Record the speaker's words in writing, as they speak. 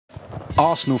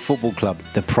Arsenal Football Club,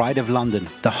 the pride of London,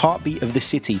 the heartbeat of the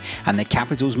city, and the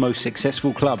capital's most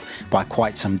successful club by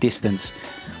quite some distance.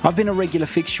 I've been a regular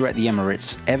fixture at the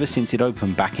Emirates ever since it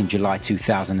opened back in July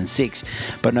 2006,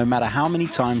 but no matter how many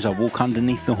times I walk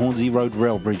underneath the Hornsey Road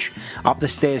rail bridge, up the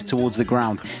stairs towards the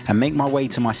ground, and make my way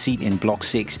to my seat in Block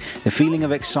 6, the feeling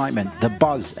of excitement, the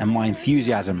buzz, and my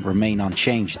enthusiasm remain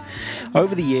unchanged.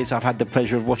 Over the years, I've had the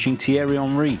pleasure of watching Thierry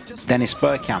Henry, Dennis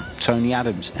Bergkamp, Tony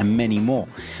Adams, and many more.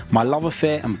 My love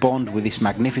affair and bond with this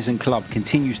magnificent club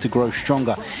continues to grow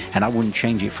stronger, and I wouldn't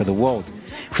change it for the world.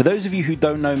 For those of you who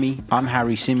don't know me, I'm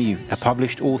Harry Symeou, a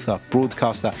published author,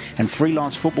 broadcaster, and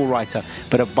freelance football writer,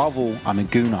 but above all, I'm a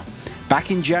Gooner.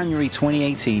 Back in January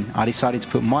 2018, I decided to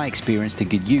put my experience to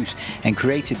good use and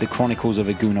created the Chronicles of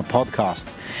a Gooner podcast.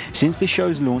 Since the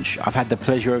show's launch, I've had the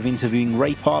pleasure of interviewing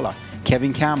Ray Parlour,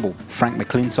 Kevin Campbell, Frank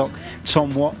McClintock,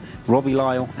 Tom Watt, Robbie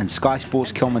Lyle, and Sky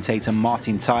Sports commentator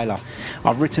Martin Tyler.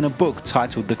 I've written a book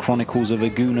titled The Chronicles of a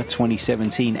Gooner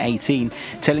 2017-18,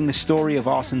 telling the story of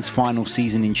Arsenal's final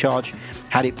season in charge,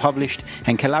 had it published,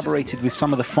 and collaborated with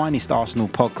some of the finest Arsenal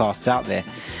podcasts out there.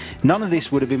 None of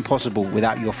this would have been possible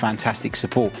without your fantastic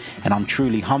support, and I'm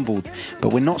truly humbled. But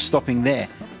we're not stopping there.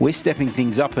 We're stepping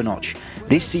things up a notch.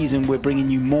 This season, we're bringing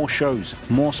you more shows,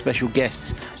 more special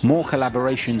guests, more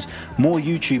collaborations, more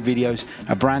YouTube videos,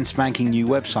 a brand spanking new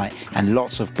website, and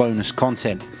lots of bonus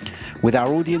content. With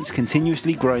our audience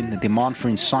continuously growing, the demand for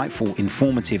insightful,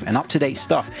 informative, and up-to-date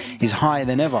stuff is higher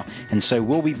than ever, and so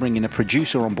we'll be bringing a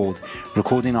producer on board,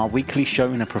 recording our weekly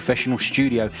show in a professional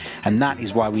studio, and that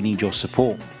is why we need your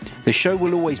support. The show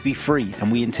will always be free,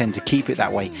 and we intend to keep it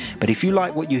that way, but if you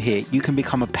like what you hear, you can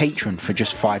become a patron for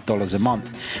just $5 a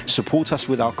month. Support us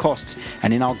with our costs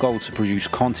and in our goal to produce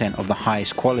content of the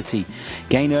highest quality.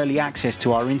 Gain early access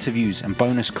to our interviews and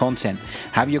bonus content.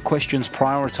 Have your questions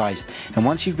prioritized, and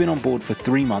once you've been on board for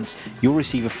 3 months, you'll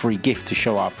receive a free gift to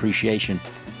show our appreciation.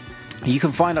 You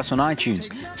can find us on iTunes,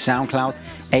 SoundCloud,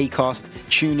 Acast,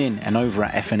 TuneIn, and over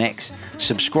at FNX.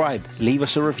 Subscribe, leave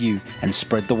us a review, and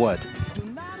spread the word.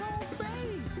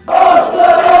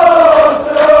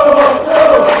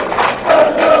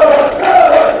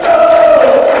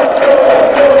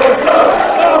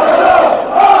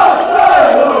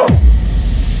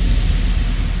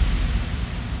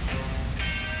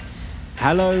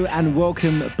 Hello and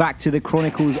welcome back to the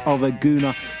Chronicles of a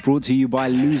Gooner, brought to you by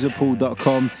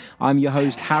loserpool.com. I'm your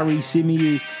host Harry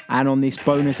Symeou, and on this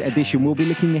bonus edition we'll be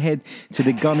looking ahead to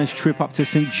the Gunners' trip up to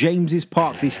St James's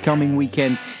Park this coming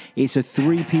weekend. It's a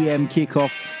 3 p.m.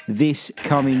 kickoff this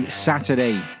coming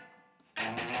Saturday.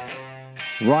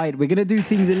 Right, we're going to do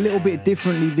things a little bit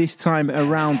differently this time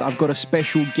around. I've got a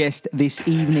special guest this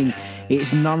evening.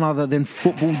 It's none other than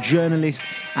football journalist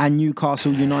and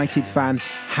Newcastle United fan,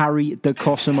 Harry De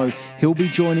Cosimo. He'll be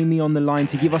joining me on the line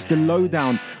to give us the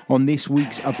lowdown on this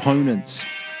week's opponents.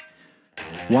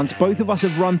 Once both of us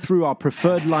have run through our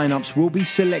preferred lineups, we'll be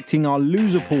selecting our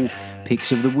loser pool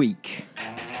picks of the week.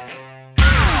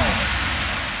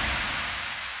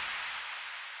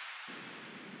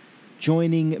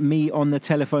 Joining me on the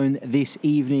telephone this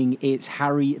evening, it's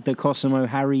Harry De Cosimo.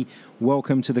 Harry,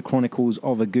 welcome to the Chronicles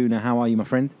of a Gooner. How are you, my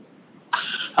friend?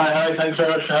 Hi, Harry. Thanks very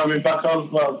much for having me back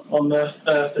on. Well, on the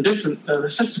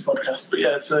sister podcast. But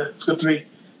yeah, it's good to be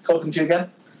talking to you again.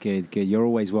 Good. You're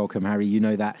always welcome, Harry. You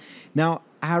know that. Now,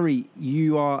 Harry,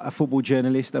 you are a football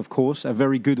journalist, of course, a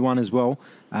very good one as well,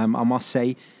 I must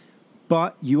say.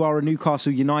 But you are a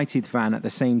Newcastle United fan at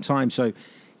the same time, so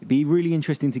it'd be really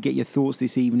interesting to get your thoughts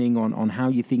this evening on how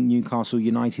you think Newcastle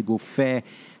United will fare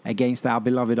against our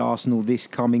beloved Arsenal this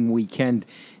coming weekend.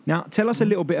 Now, tell us a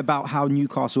little bit about how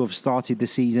Newcastle have started the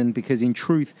season, because in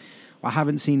truth, I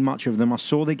haven't seen much of them. I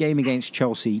saw the game against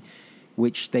Chelsea,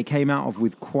 which they came out of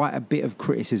with quite a bit of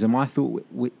criticism. I thought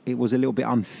it was a little bit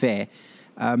unfair.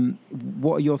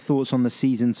 What are your thoughts on the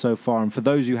season so far? And for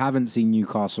those who haven't seen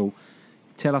Newcastle,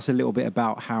 tell us a little bit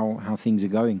about how things are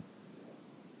going.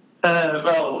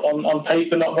 Well, on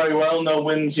paper, not very well. No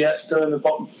wins yet. Still in the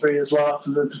bottom three as well after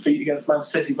the defeat against Man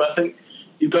City. But I think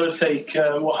you've got to take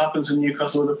what happens with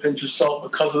Newcastle with a pinch of salt,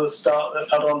 because of the start they've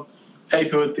had on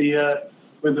paper with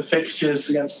the fixtures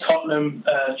against Tottenham,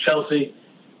 Chelsea,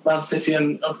 Man City,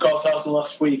 and of course Arsenal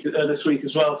this week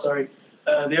as well. Sorry,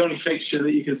 the only fixture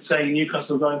that you could say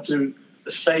Newcastle are going to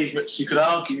as favourites, you could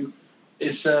argue,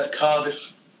 is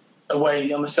Cardiff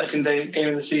away on the second game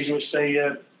of the season,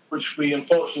 which we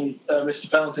unfortunately missed a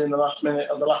penalty in the last minute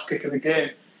of the last kick of the game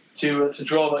to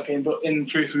draw that game. But in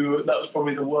truth, that was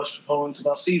probably the worst performance of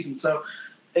our season. So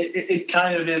it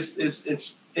kind of is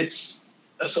it's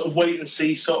a sort of wait and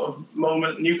see sort of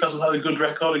moment. Newcastle had a good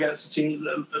record against the team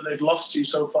that they've lost to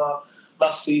so far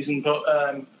last season, but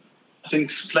I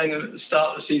think playing at the start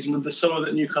of the season with the summer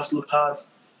that Newcastle have had,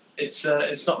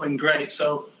 it's not been great.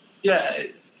 So yeah,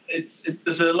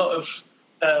 there's a lot of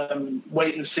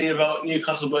wait and see about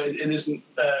Newcastle, but it isn't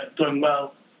going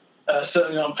well.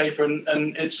 Certainly not on paper,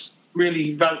 and it's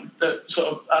really sort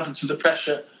of added to the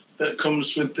pressure that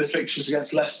comes with the fixtures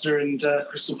against Leicester and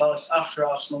Crystal Palace after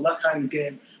Arsenal, that kind of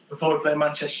game, before we play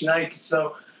Manchester United.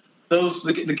 So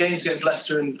the games against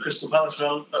Leicester and Crystal Palace,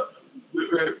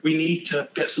 we need to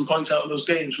get some points out of those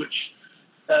games, which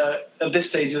at this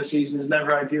stage of the season is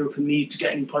never ideal to need to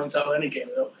get any points out of any game,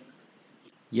 I don't think.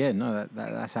 Yeah, no,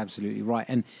 that's absolutely right.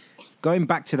 And going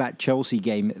back to that Chelsea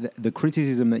game, the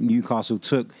criticism that Newcastle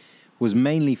took was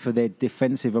mainly for their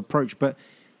defensive approach. But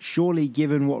surely,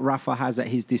 given what Rafa has at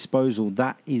his disposal,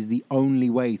 that is the only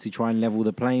way to try and level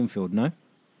the playing field, no?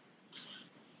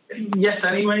 Yes,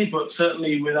 anyway, but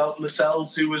certainly without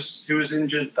Lascelles, who was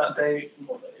injured that day.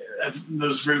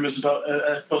 There's rumours about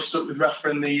a bust up with Rafa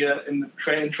in the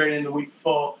training the week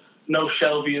before. No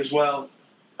Shelvey as well,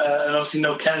 and obviously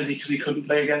no Kennedy because he couldn't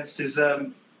play against his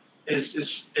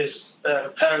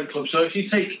parent club. So if you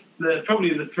take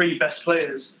probably the three best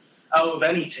players out of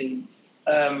any team,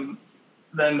 then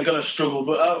they're going to struggle.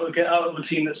 But out of a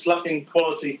team that's lacking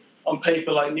quality on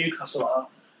paper like Newcastle are,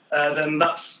 then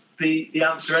that's the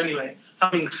answer anyway.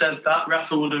 Having said that,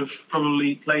 Rafa would have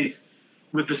probably played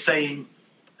with the same.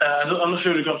 I'm not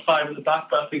sure he would have got 5 at the back,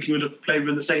 but I think he would have played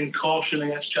with the same caution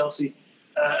against Chelsea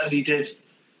as he did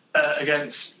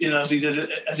as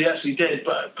he actually did.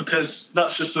 But because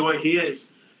that's just the way he is.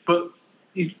 But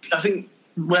I think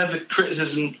where the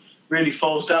criticism really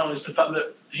falls down is the fact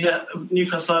that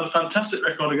Newcastle had a fantastic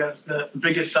record against the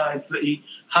biggest sides that he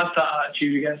had that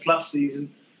attitude against last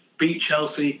season. Beat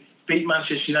Chelsea, beat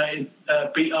Manchester United,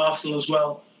 beat Arsenal as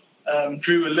well,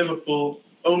 drew with Liverpool,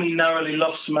 only narrowly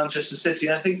lost to Manchester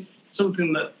City. I think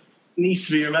something that needs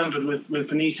to be remembered with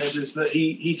Benitez is that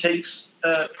he takes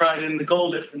pride in the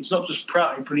goal difference, not just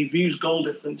pride, but he views goal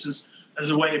difference as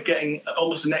a way of getting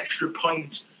almost an extra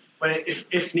point when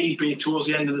if need be towards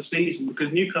the end of the season,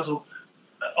 because Newcastle,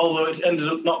 although it ended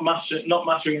up not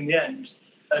mattering in the end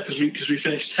because we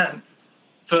finished 10th,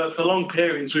 for long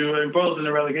periods we were embroiled in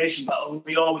a relegation battle and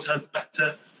we always had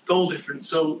better goal difference,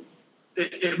 so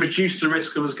it reduced the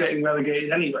risk of us getting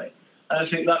relegated anyway. And I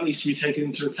think that needs to be taken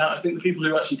into account. I think the people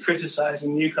who are actually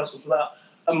criticising Newcastle for that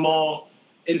are more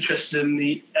interested in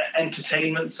the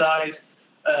entertainment side,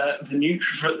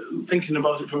 thinking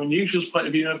about it from a neutral's point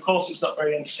of view. And of course, it's not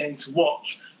very entertaining to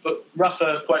watch. But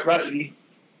Rafa, quite rightly,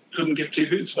 couldn't give two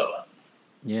hoots about that.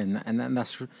 Yeah, and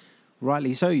that's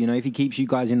rightly so. You know, if he keeps you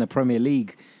guys in the Premier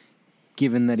League,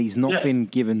 given that he's not been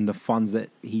given the funds that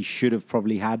he should have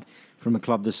probably had from a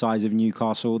club the size of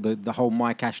Newcastle, the whole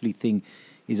Mike Ashley thing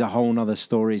is a whole other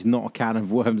story. It's not a can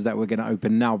of worms that we're going to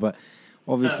open now. But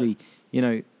obviously,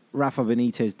 Rafa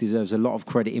Benitez deserves a lot of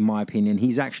credit, in my opinion.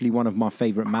 He's actually one of my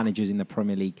favourite managers in the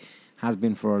Premier League, has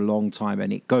been for a long time.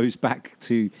 And it goes back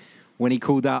to when he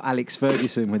called out Alex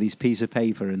Ferguson with his piece of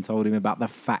paper and told him about the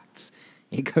facts.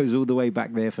 It goes all the way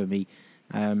back there for me.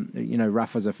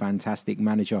 Rafa's a fantastic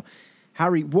manager.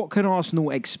 Harry, what can Arsenal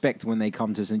expect when they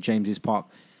come to St James's Park?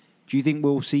 Do you think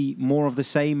we'll see more of the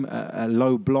same, a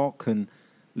low block and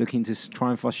looking to try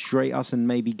and frustrate us and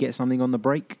maybe get something on the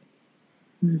break?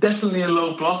 Definitely a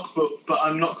low block, but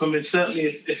I'm not convinced.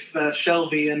 Certainly if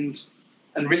Shelvey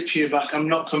and Ritchie are back, I'm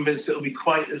not convinced it'll be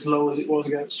quite as low as it was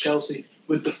against Chelsea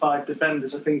with the 5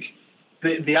 defenders. I think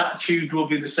the attitude will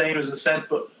be the same, as I said,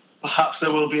 but perhaps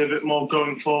there will be a bit more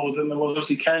going forward than there was.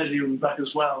 Obviously, Kennedy will be back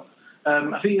as well.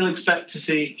 I think should expect to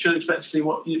see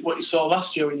what you saw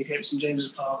last year when you came to St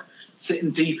James's Park,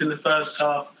 sitting deep in the first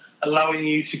half, allowing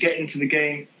you to get into the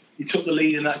game. You took the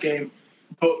lead in that game,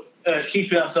 but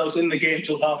keeping ourselves in the game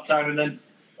till half time, and then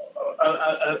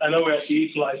I know we actually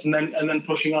equalised, and then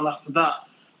pushing on after that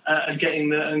and getting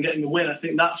the win. I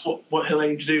think that's what he'll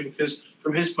aim to do, because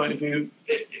from his point of view,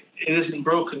 it isn't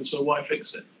broken, so why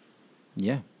fix it?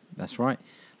 Yeah, that's right.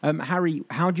 Harry,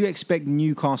 how do you expect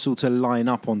Newcastle to line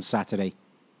up on Saturday?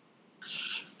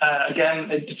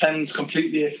 Again, it depends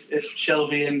completely if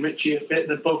Shelvey and Ritchie are fit.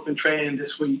 They've both been training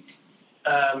this week,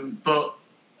 but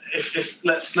if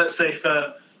let's say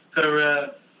for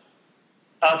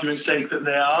argument's sake that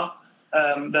they are,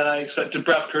 then I expect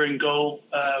Dubravka in goal,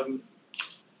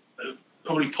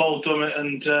 probably Paul Dummett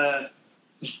and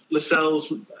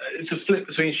Lascelles. It's a flip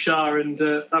between Shah and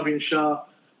Fabian Shah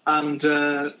and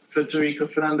Federico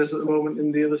Fernandez at the moment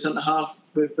in the other centre half,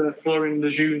 with Florian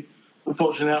Lejeune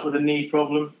unfortunately out with a knee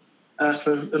problem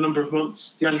for a number of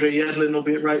months. DeAndre Yedlin will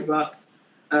be at right back.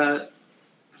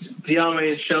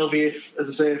 Diame and Shelvey,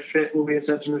 if fit, will be in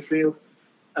centre midfield.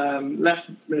 Left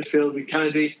midfield will be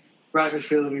Kennedy. right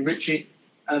midfield will be Richie,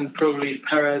 and probably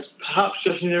Perez, perhaps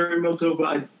Yoshinori Moto, but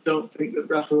I don't think that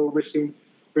Rafa will risk him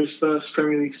for his first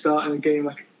Premier League start in a game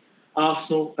like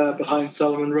Arsenal behind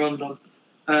Solomon Rondon.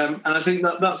 And I think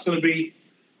that's going to be,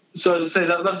 so as I say,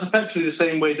 that's effectively the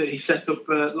same way that he set up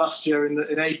last year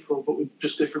in April, but with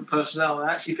just different personnel. And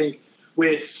I actually think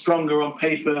we're stronger on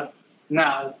paper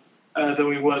now than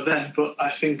we were then, but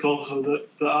I think also that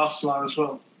Arsenal are as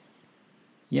well.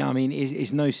 Yeah, I mean,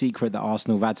 it's no secret that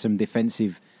Arsenal have had some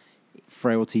defensive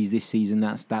frailties this season.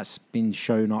 That's been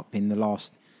shown up in the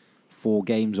last 4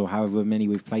 games or however many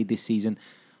we've played this season.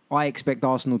 I expect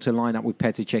Arsenal to line up with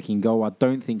Petr Cech in goal. I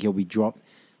don't think he'll be dropped.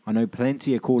 I know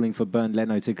plenty are calling for Bernd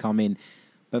Leno to come in.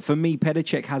 But for me, Petr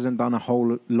Cech hasn't done a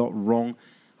whole lot wrong.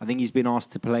 I think he's been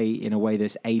asked to play in a way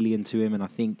that's alien to him. And I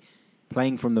think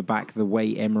playing from the back the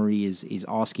way Emery is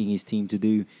asking his team to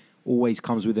do always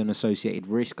comes with an associated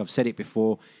risk. I've said it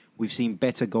before. We've seen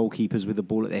better goalkeepers with the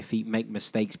ball at their feet make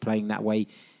mistakes playing that way.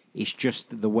 It's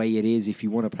just the way it is. If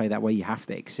you want to play that way, you have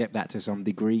to accept that to some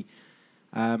degree.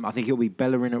 I think it'll be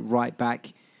Bellerin at right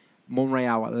back,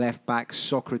 Monreal at left back,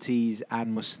 Socrates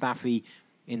and Mustafi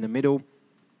in the middle.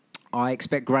 I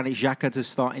expect Granit Xhaka to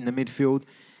start in the midfield.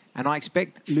 And I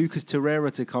expect Lucas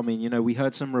Torreira to come in. You know, we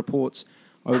heard some reports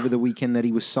over the weekend that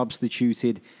he was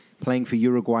substituted playing for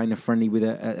Uruguay in a friendly with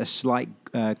a slight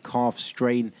calf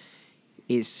strain.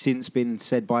 It's since been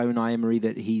said by Unai Emery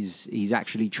that he's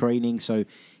actually training, so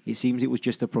it seems it was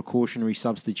just a precautionary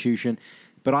substitution.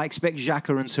 But I expect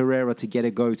Xhaka and Torreira to get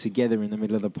a go together in the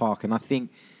middle of the park, and I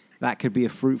think that could be a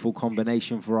fruitful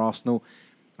combination for Arsenal.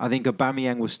 I think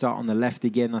Aubameyang will start on the left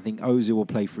again. I think Ozil will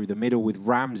play through the middle with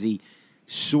Ramsey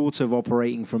sort of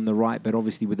operating from the right, but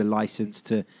obviously with the license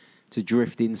to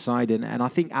drift inside. And I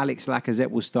think Alex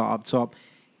Lacazette will start up top,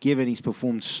 given he's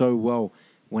performed so well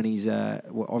when he's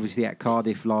obviously at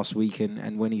Cardiff last week,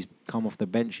 and when he's come off the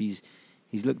bench, he's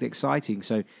looked exciting.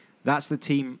 So that's the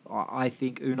team I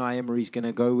think Unai Emery's going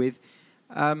to go with.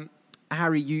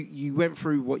 Harry, you went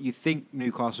through what you think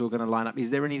Newcastle are going to line up. Is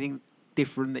there anything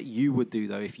different that you would do,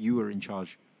 though, if you were in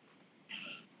charge?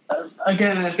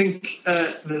 Again, I think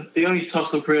the only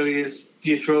toss-up really is,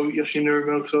 do you throw Yoshinori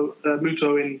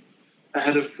Muto in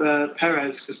ahead of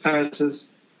Perez? Because Perez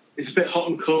is a bit hot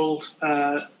and cold.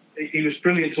 He was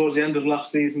brilliant towards the end of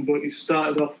last season, but he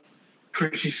started off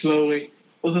pretty slowly.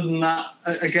 Other than that,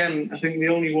 again, I think the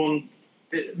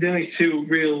only 2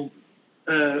 real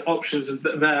options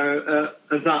there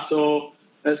are that or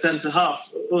centre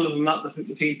half. Other than that, I think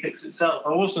the team picks itself. I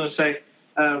was going to say,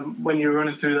 when you were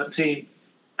running through that team,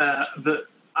 that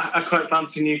I quite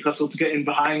fancy Newcastle to get in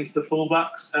behind the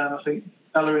fullbacks. I think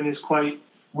Bellerin is quite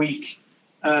weak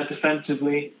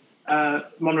defensively.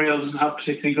 Monreal doesn't have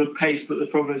particularly good pace, but the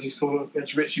problem is he's coming up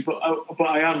against Richie. But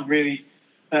I am really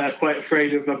quite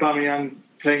afraid of Aubameyang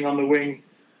playing on the wing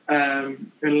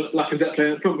and Lacazette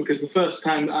playing up front, because the first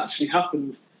time that actually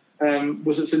happened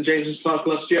was at St James's Park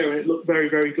last year, and it looked very,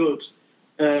 very good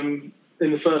in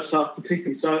the first half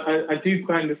particularly. So I do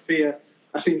kind of fear.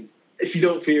 I think if you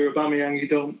don't fear Aubameyang, you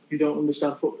don't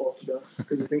understand football, to be honest,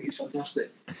 because I think he's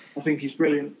fantastic. I think he's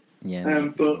brilliant. Yeah.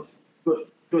 But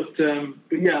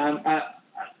yeah,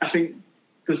 I think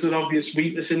there's an obvious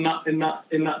weakness in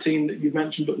that team that you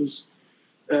mentioned, but there's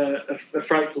a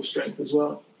frightful strength as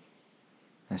well.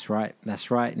 That's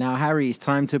right. Now, Harry, it's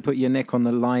time to put your neck on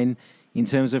the line. In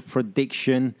terms of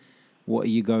prediction, what are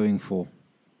you going for?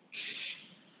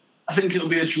 I think it'll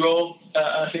be a draw.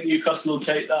 I think Newcastle will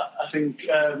take that. I think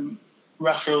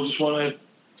Rafa will just want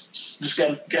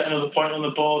to get another point on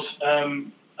the board.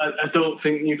 I don't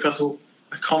think Newcastle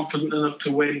are confident enough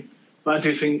to win, but I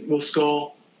do think we'll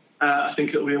score. I think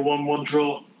it'll be a 1-1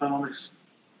 draw, if I'm honest.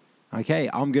 Okay,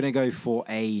 I'm going to go for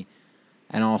an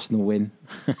Arsenal win.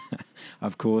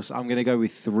 Of course, I'm going to go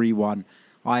with 3-1.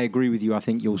 I agree with you. I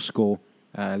think you'll score,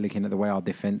 looking at the way our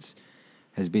defence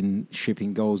has been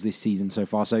shipping goals this season so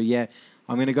far. So, yeah,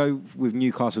 I'm going to go with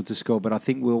Newcastle to score, but I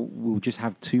think we'll just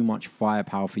have too much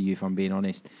firepower for you, if I'm being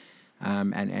honest.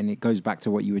 And it goes back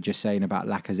to what you were just saying about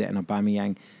Lacazette and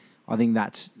Aubameyang. I think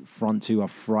that front 2 are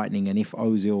frightening, and if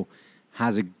Ozil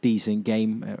has a decent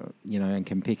game, and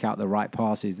can pick out the right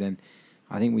passes, then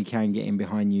I think we can get in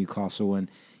behind Newcastle. And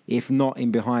if not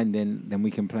in behind, then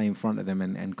we can play in front of them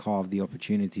and carve the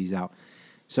opportunities out.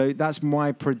 So that's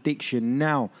my prediction.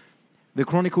 Now, the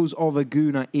Chronicles of a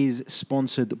Gooner is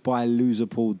sponsored by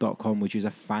loserpool.com, which is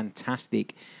a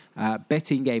fantastic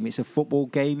betting game. It's a football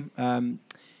game.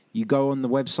 You go on the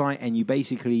website and you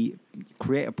basically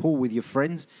create a pool with your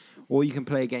friends, or you can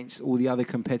play against all the other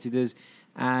competitors,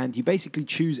 and you basically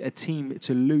choose a team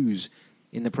to lose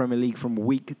in the Premier League from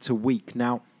week to week.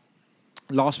 Now,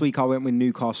 Last week I went with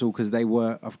Newcastle because they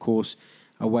were, of course,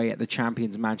 away at the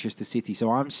champions Manchester City.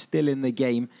 So I'm still in the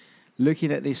game.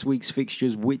 Looking at this week's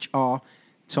fixtures, which are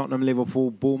Tottenham,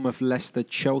 Liverpool, Bournemouth, Leicester,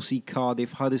 Chelsea,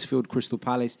 Cardiff, Huddersfield, Crystal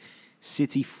Palace,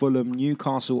 City, Fulham,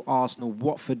 Newcastle, Arsenal,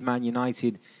 Watford, Man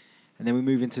United. And then we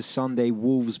move into Sunday,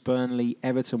 Wolves, Burnley,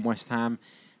 Everton, West Ham.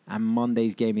 And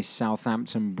Monday's game is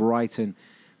Southampton, Brighton.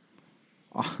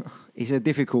 It's a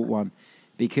difficult one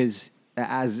because,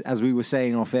 as we were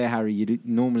saying off air, Harry, you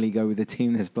normally go with the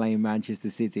team that's playing Manchester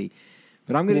City.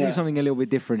 But I'm going to do something a little bit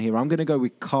different here. I'm going to go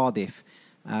with Cardiff,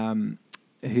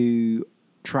 who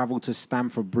travel to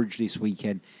Stamford Bridge this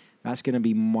weekend. That's going to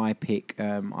be my pick.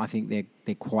 I think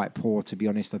they're quite poor, to be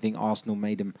honest. I think Arsenal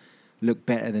made them look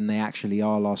better than they actually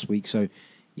are last week. So,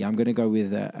 yeah, I'm going to go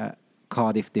with a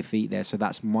Cardiff defeat there. So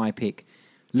that's my pick.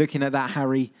 Looking at that,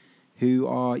 Harry, who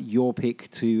are your pick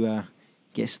to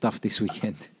get stuffed this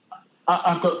weekend?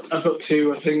 I've got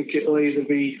two. I think it'll either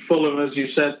be Fulham, as you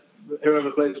said,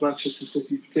 whoever plays Manchester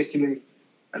City, particularly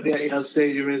at the Etihad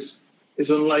Stadium, is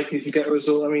unlikely to get a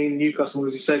result. I mean, Newcastle,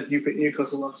 as you said, you picked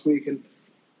Newcastle last week, and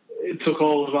it took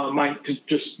all of our might to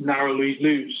just narrowly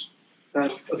lose. I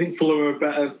think Fulham are a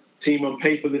better team on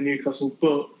paper than Newcastle,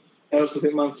 but I also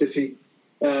think Man City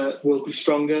will be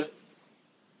stronger.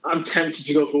 I'm tempted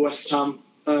to go for West Ham,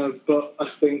 but I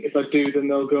think if I do,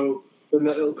 then it'll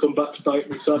come back to bite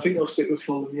me. So I think I'll stick with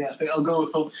Fulham. Yeah, I think I'll go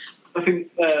with Fulham. I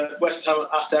think West Ham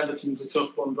at Everton's a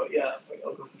tough one, but yeah, I think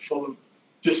I'll go for Fulham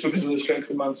just because of the strength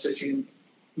of Man City. And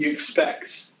you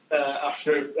expect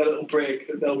after a little break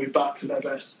that they'll be back to their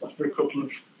best after a couple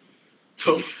of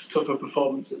tougher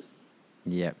performances.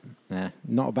 Yep.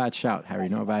 Not a bad shout, Harry.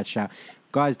 Not a bad shout.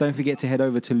 Guys, don't forget to head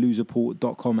over to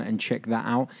loserport.com and check that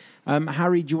out.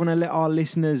 Harry, do you want to let our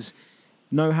listeners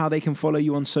know how they can follow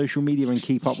you on social media and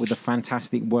keep up with the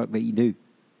fantastic work that you do?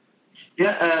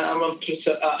 Yeah, I'm on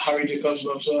Twitter at Harry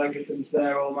DeCosmo, so everything's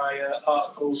there, all my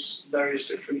articles, various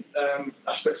different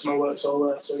aspects of my work's all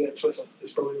there. So yeah, Twitter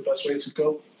is probably the best way to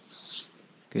go.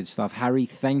 Good stuff. Harry,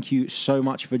 thank you so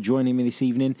much for joining me this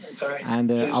evening. Sorry. And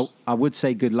I would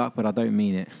say good luck, but I don't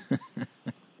mean it.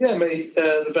 Yeah, may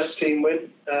the best team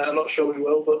win. I'm not sure we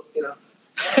will, but, you know.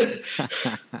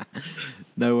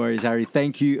 No worries, Harry.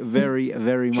 Thank you very,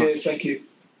 very much. Cheers, thank you.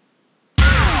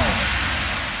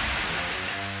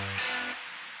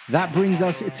 That brings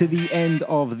us to the end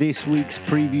of this week's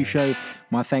preview show.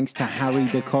 My thanks to Harry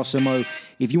DeCosimo.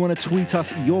 If you want to tweet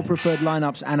us your preferred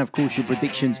lineups and, of course, your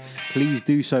predictions, please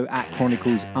do so at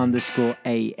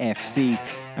Chronicles_AFC.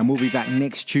 And we'll be back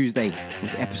next Tuesday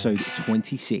with episode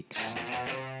 26.